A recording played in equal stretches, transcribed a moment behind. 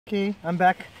Okay, I'm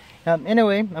back.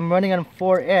 Anyway, I'm running on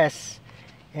 4S,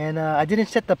 and I didn't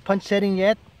set the punch setting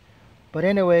yet. But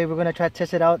anyway, we're gonna try to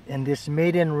test it out in this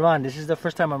Maiden Run. This is the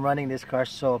first time I'm running this car,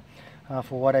 so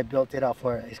for what I built it out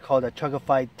for, it's called a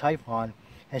truggyfied typhon.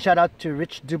 And shout out to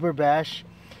Rich Duberbash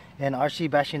and RC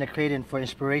Bashing the Creighton for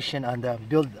inspiration on the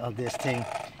build of this thing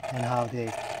and how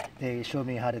they showed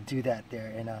me how to do that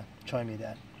there and showing me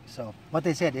that. So what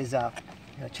they said is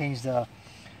change the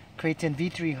Creighton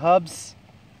V3 hubs,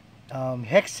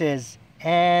 hexes,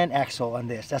 and axle on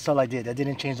this. That's all I did. I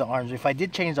didn't change the arms. If I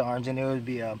did change the arms, then it would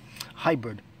be a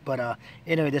hybrid. But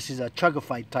anyway, this is a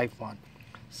truggyfied typhon.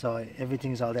 So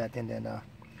everything's all that, and then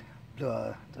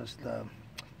there's the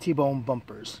T-bone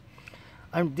bumpers.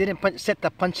 I didn't set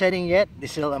the punch setting yet.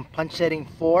 This is on punch setting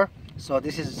 4. So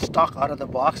this is stock out of the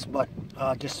box, but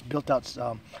just built out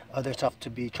some other stuff to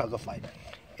be truggyfied.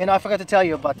 And I forgot to tell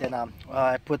you about that.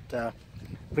 I put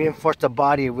reinforced the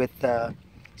body with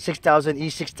 6000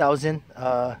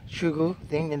 E6000 shoe glue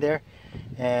thing in there,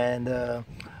 and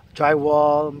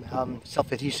drywall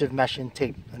self-adhesive mesh and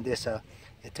tape. And this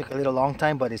it took a little long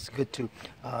time, but it's good to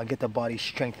get the body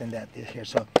strengthened that here,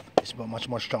 so it's much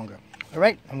more stronger. All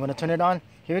right, I'm gonna turn it on.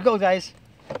 Here we go, guys.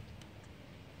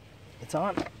 It's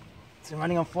on. It's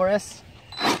running on 4S.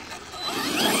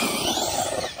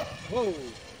 Whoa,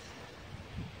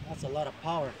 that's a lot of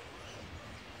power.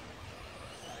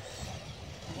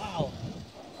 Wow.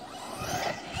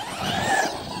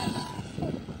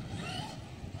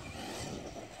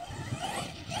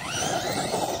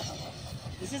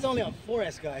 This is only on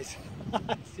 4S, guys.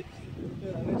 Let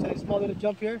me try a small little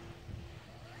jump here.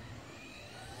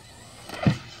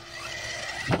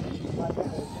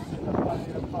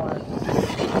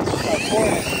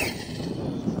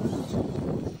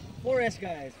 4S,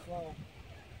 guys. Wow.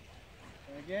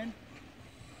 And again.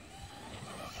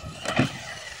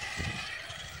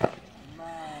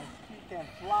 Man, she can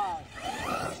fly.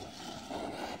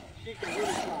 She can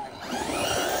really fly.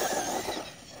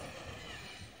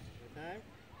 Good time.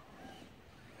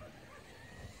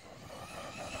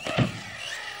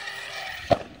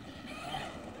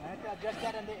 I have to adjust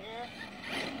that in the air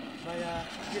by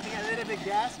giving a little bit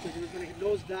gas because it was going to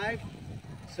nose dive.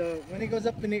 So when it goes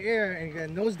up in the air and you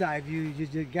nose dive, you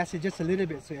gas it just a little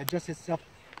bit so it adjusts itself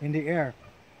in the air.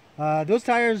 Those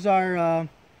tires are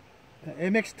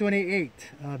MX28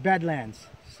 Badlands.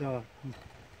 So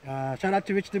shout out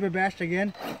to Rich Duberbash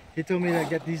again. He told me to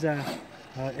get these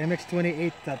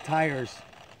MX28 tires.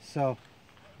 So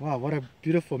wow, what a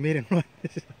beautiful maiden run.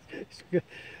 It's good.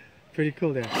 Pretty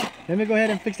cool there. Let me go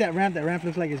ahead and fix that ramp. That ramp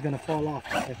looks like it's gonna fall off.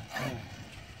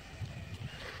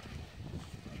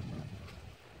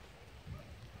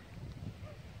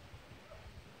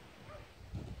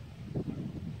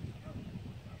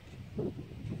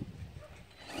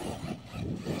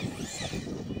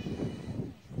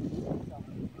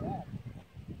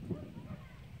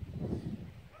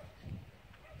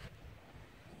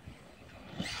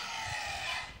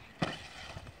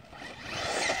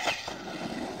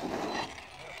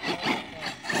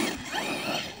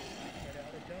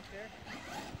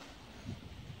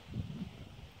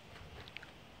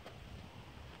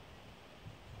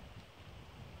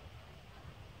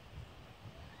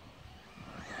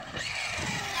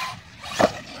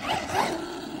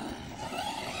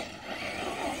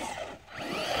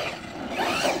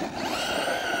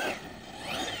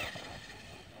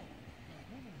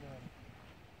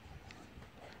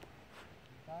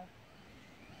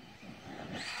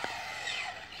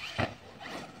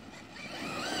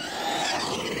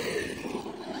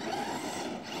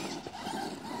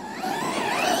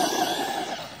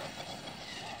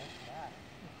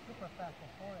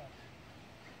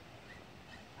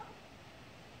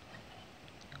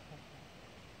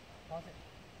 Pause it.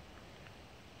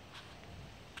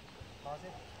 Pause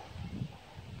it.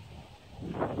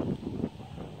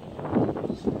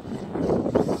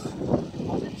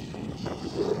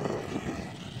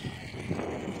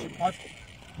 Pause it.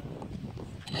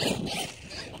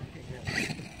 Okay, good.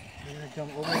 We're gonna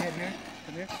jump overhead here.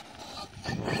 Come here.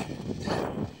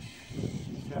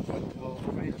 Careful. Go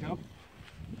overhead jump.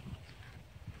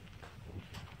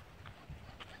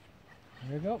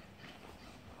 There we go.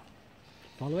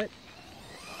 Follow it.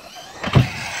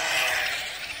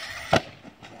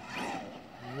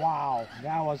 Wow,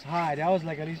 that was high. That was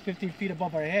like at least 15 feet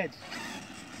above our heads.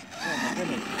 Oh my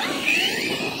goodness.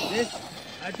 This,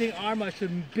 I think Arma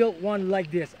should build one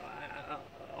like this.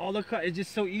 All the car, it's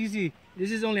just so easy. This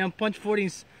is only on punch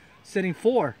 40 setting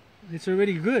 4. It's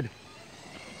already good.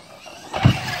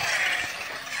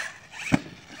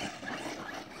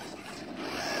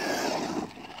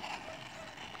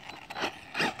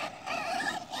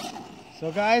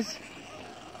 So guys,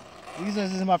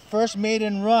 this is my first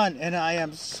maiden run, and I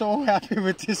am so happy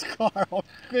with this car. Oh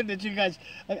goodness, you guys.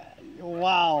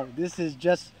 Wow, this is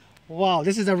just, wow.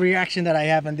 This is the reaction that I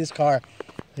have in this car.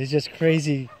 It's just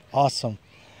crazy awesome.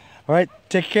 All right,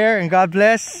 take care and God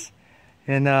bless.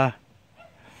 And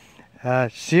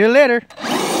see you later.